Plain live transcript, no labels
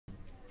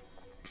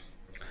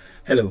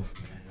Hello,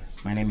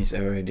 my name is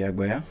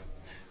Diagbaya.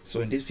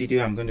 So in this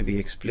video, I'm going to be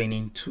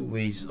explaining two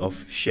ways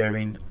of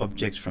sharing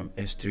objects from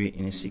S3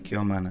 in a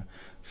secure manner.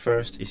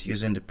 First is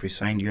using the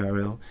pre-signed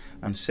URL,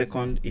 and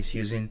second is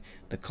using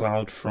the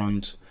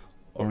CloudFront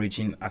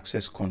origin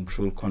access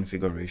control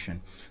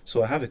configuration.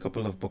 So I have a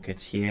couple of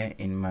buckets here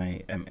in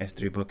my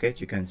S3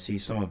 bucket. You can see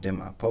some of them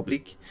are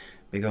public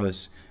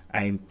because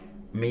I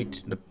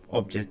made the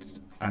object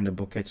and the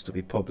bucket to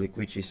be public,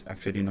 which is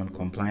actually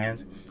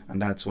non-compliant,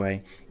 and that's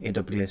why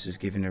AWS is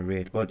giving a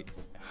rate. But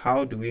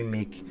how do we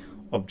make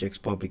objects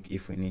public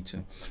if we need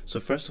to? So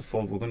first of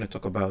all, we're going to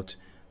talk about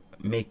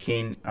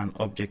making an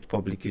object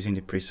public using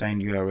the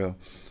pre-signed URL.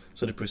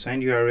 So the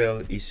pre-signed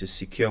URL is a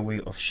secure way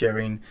of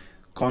sharing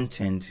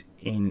content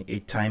in a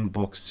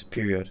time-boxed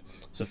period.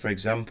 So for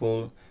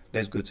example,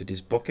 let's go to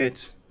this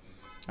bucket,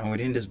 and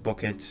within this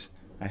bucket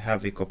I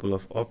have a couple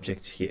of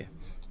objects here,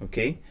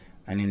 okay?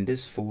 And in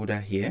this folder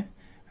here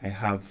I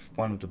have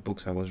one of the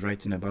books I was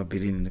writing about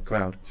building in the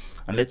cloud.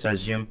 And let's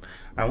assume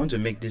I want to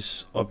make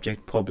this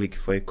object public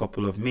for a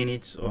couple of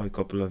minutes or a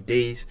couple of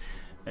days.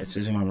 Let's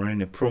assume I'm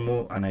running a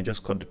promo and I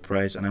just cut the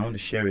price, and I want to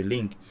share a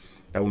link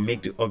that will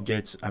make the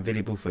objects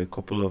available for a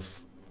couple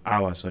of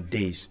hours or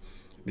days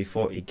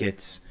before it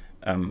gets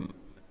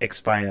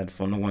expired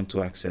for no one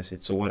to access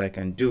it. So what I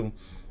can do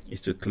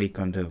is to click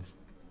on the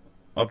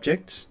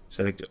object,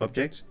 select the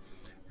object,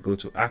 go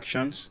to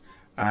actions,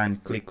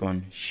 and click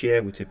on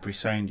share with a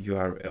pre-signed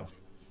URL.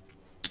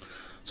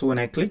 So when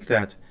I click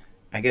that,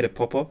 I get a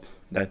pop-up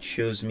that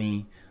shows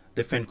me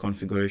different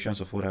configurations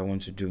of what I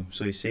want to do.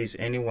 So it says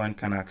anyone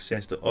can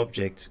access the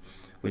object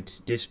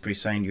with this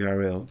pre-signed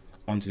URL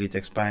until it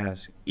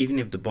expires, even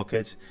if the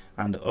bucket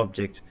and the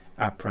object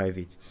are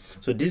private.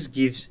 So this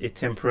gives a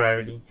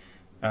temporarily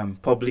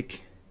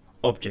public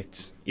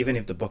object, even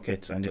if the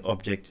bucket and the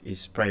object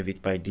is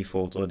private by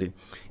default, or the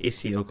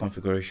ACL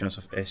configurations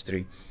of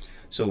S3.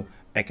 So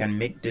I can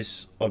make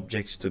this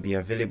object to be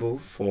available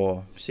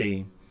for,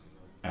 say,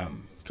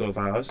 12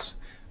 hours,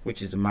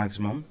 which is the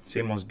maximum. So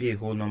it must be a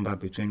whole number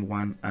between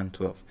 1 and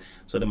 12.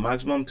 So the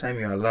maximum time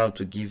you're allowed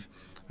to give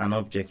an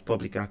object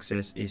public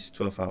access is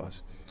 12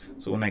 hours.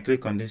 So when I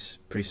click on this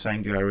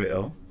pre-signed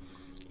URL,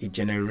 it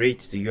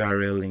generates the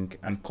URL link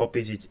and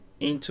copies it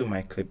into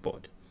my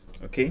clipboard.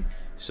 Okay,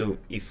 so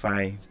if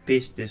I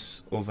paste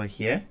this over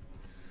here,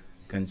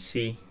 you can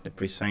see the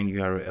pre-signed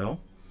URL,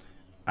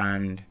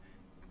 and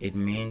it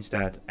means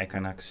that I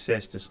can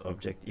access this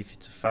object. If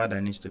it's a file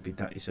that needs to be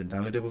done, it's a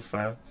downloadable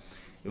file,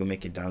 it will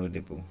make it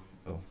downloadable.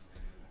 Oh,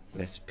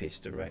 let's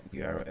paste the right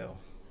URL.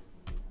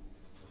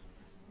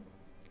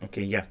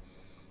 Okay, yeah,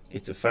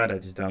 it's a file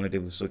that is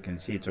downloadable, so you can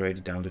see it's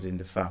already downloaded in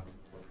the file.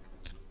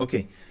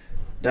 Okay,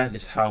 that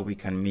is how we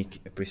can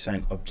make a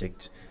pre-signed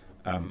object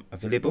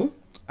available,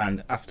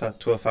 and after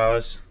 12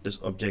 hours this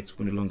object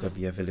will no longer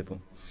be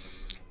available.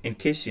 In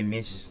case you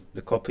miss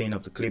the copying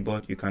of the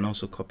clipboard, you can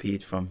also copy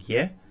it from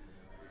here.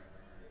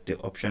 The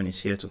option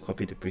is here to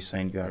copy the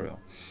pre-signed URL.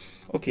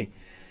 Okay,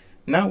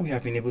 now we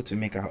have been able to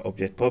make our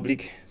object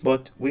public,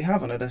 but we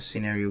have another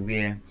scenario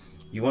where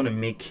you want to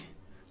make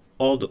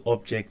all the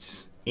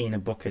objects in a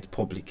bucket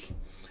public,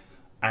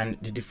 and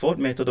the default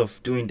method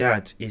of doing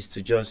that is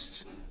to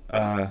just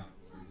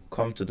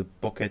come to the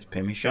bucket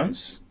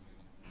permissions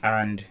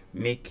and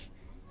make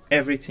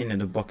everything in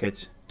the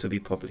bucket to be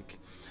public.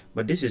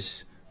 But this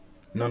is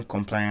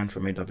non-compliant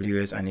from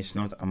AWS, and it's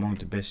not among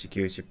the best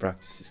security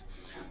practices.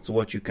 So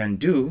what you can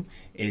do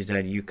is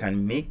that you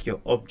can make your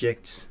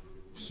objects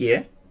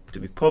here to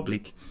be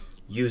public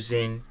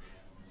using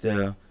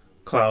the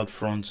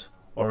CloudFront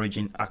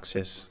origin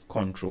access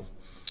control.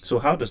 So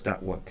how does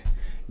that work?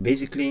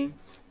 Basically,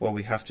 what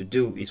we have to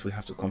do is we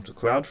have to come to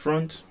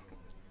CloudFront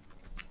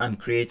and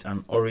create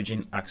an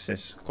origin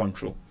access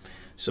control.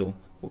 So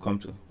we'll come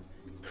to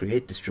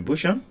create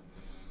distribution.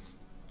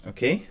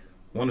 Okay,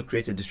 we want to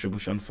create a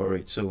distribution for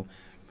it. So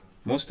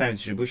most times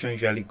distribution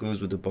usually goes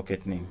with the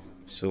bucket name.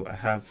 So I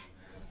have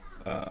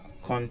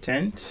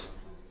content.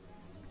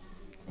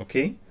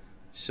 Okay,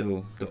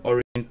 so the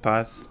origin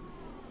path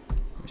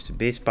is the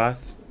base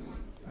path,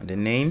 and the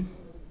name,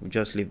 we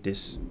just leave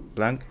this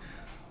blank.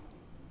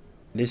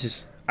 This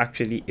is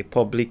actually a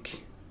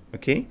public,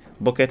 okay,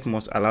 bucket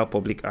must allow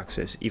public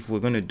access if we're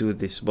going to do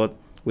this, but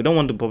we don't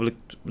want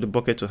the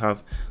bucket to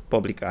have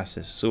public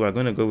access. So we're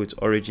going to go with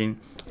origin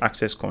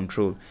access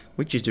control,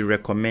 which is the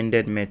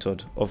recommended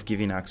method of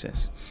giving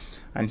access.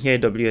 And here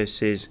AWS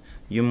says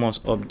you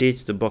must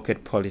update the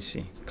bucket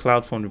policy.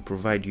 CloudFront will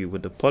provide you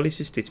with the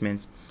policy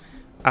statement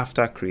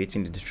after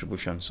creating the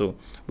distribution. So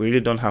we really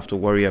don't have to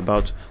worry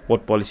about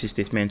what policy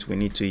statement we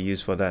need to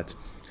use for that.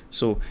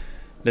 So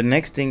the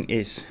next thing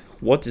is,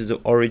 what is the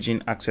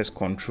origin access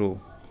control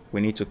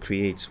we need to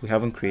create? We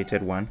haven't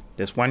created one.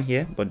 There's one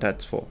here, but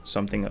that's for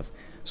something else.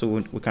 So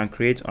we can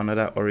create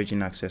another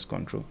origin access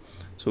control.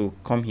 So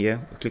come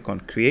here, we click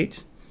on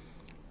create,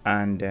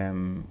 and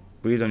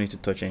we really don't need to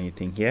touch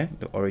anything here.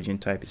 The origin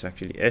type is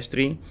actually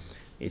S3.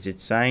 Is it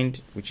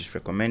signed, which is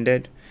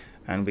recommended,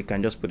 and we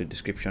can just put a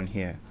description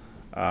here.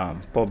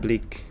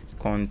 Public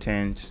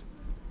content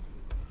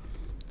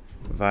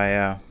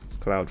via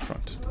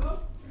CloudFront.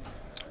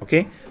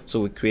 Okay, so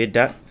we create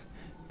that,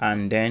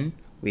 and then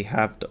we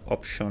have the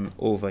option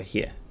over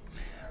here.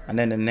 And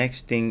then the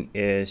next thing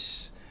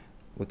is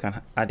we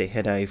can add a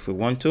header if we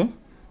want to.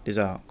 These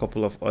are a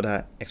couple of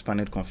other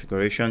expanded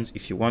configurations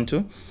if you want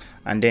to.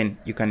 And then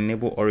you can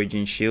enable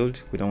Origin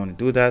Shield. We don't want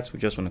to do that. We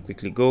just want to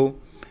quickly go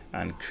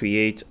and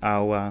create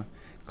our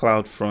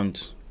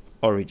CloudFront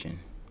origin.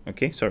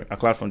 Okay, sorry, a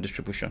CloudFront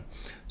distribution.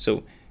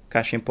 So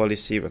caching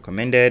policy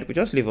recommended. We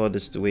just leave all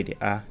this the way they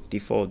are.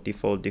 Default,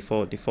 default,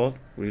 default, default.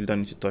 We really don't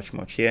need to touch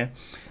much here.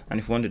 And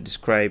if we want to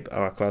describe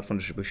our CloudFront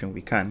distribution,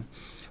 we can.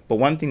 But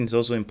one thing is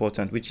also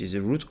important, which is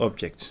a root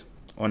object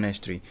on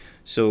S3.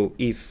 So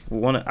if we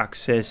want to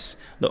access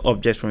the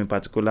object from a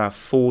particular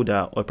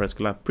folder or a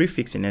particular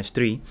prefix in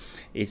S3,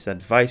 it's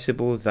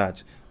advisable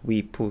that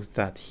we put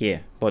that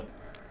here. But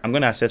I'm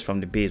going to access from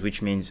the base,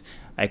 which means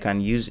I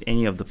can use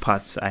any of the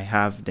paths I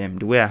have them,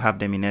 the way I have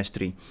them in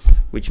S3,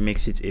 which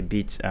makes it a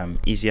bit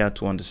easier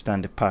to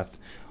understand the path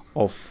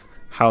of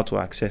how to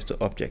access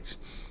the objects.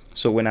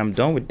 So when I'm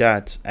done with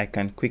that, I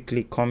can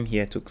quickly come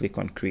here to click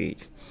on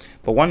create.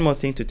 But one more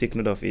thing to take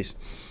note of is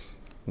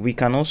we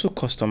can also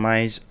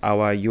customize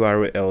our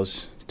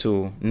URLs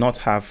to not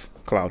have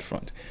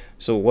CloudFront.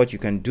 So what you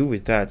can do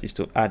with that is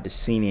to add the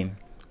CNAME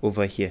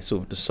over here, so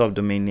the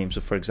subdomain name. So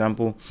for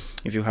example,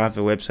 if you have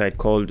a website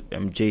called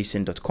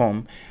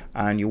json.com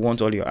and you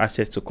want all your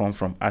assets to come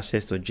from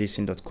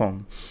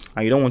assets.json.com,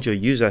 and you don't want your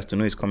users to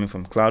know it's coming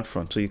from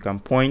CloudFront, so you can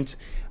point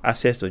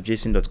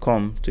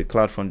assets.json.com to a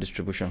CloudFront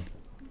distribution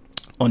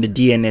on the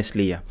DNS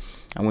layer.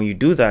 And when you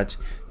do that,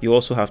 you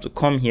also have to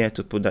come here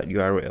to put that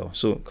URL,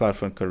 so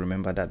CloudFront can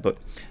remember that. But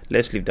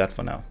let's leave that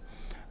for now.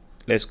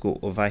 Let's go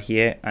over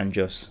here and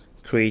just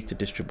create the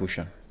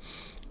distribution.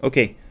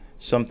 Okay,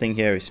 something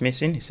here is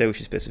missing. It said we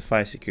should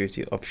specify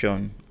security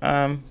option.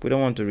 We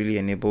don't want to really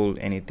enable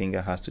anything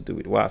that has to do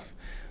with WAF,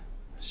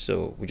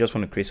 so we just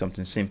want to create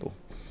something simple.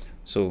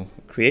 So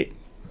create.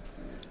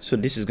 So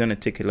this is going to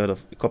take a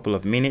couple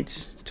of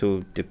minutes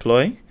to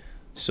deploy.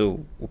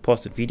 So we'll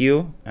pause the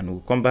video and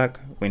we'll come back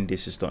when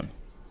this is done.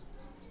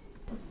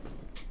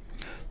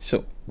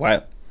 So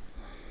while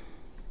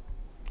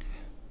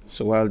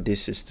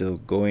this is still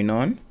going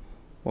on,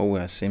 what we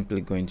are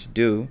simply going to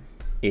do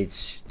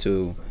is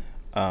to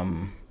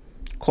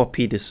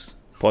copy this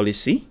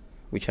policy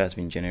which has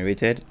been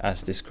generated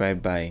as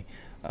described by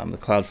the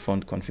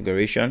CloudFront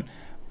configuration,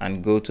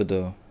 and go to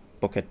the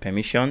bucket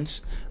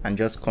permissions and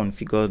just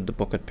configure the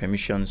bucket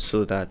permissions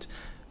so that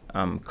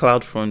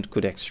CloudFront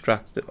could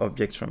extract the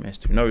objects from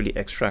S3. Not really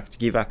extract,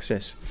 give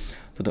access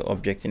to the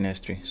object in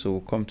S3. So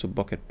we'll come to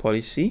bucket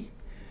policy.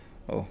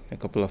 Oh, a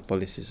couple of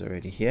policies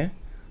already here,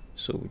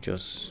 so we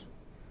just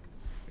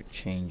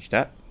change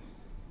that.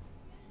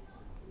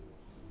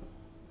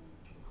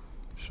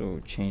 So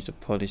change the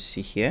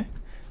policy here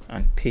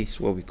and paste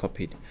what we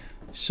copied.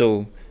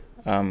 So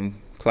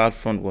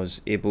CloudFront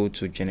was able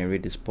to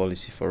generate this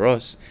policy for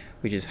us,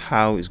 which is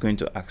how it's going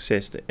to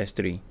access the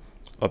S3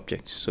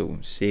 object. So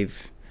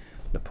save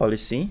the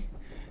policy,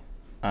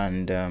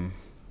 and the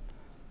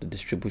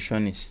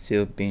distribution is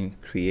still being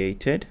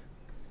created.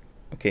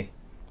 Okay,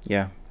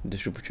 yeah, the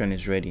distribution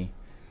is ready,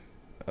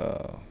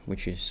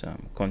 which is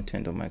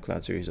content on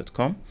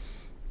mycloudseries.com.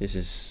 This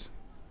is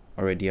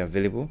already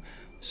available.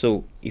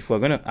 So if we're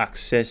going to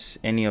access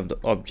any of the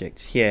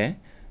objects here,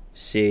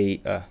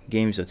 say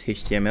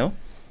games.html,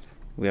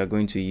 we are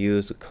going to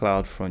use the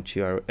CloudFront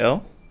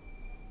URL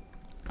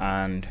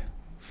and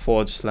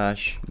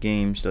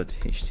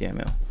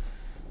 /games.html.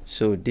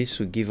 So this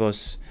will give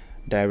us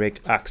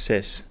direct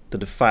access to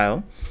the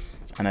file,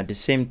 and at the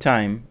same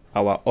time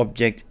our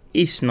object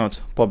is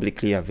not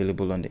publicly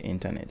available on the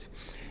internet.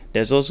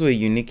 There's also a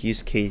unique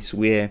use case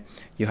where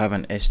you have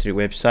an S3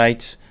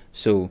 website,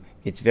 so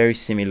it's very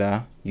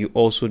similar. You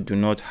also do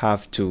not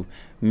have to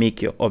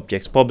make your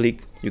objects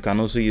public. You can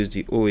also use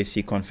the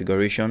OAC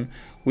configuration,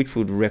 which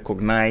would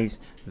recognize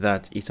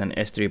that it's an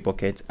S3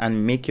 bucket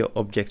and make your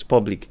objects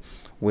public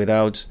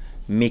without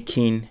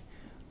making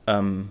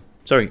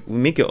we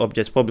make your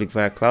objects public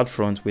via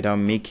CloudFront without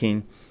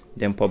making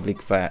them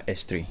public via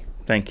S3.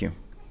 Thank you.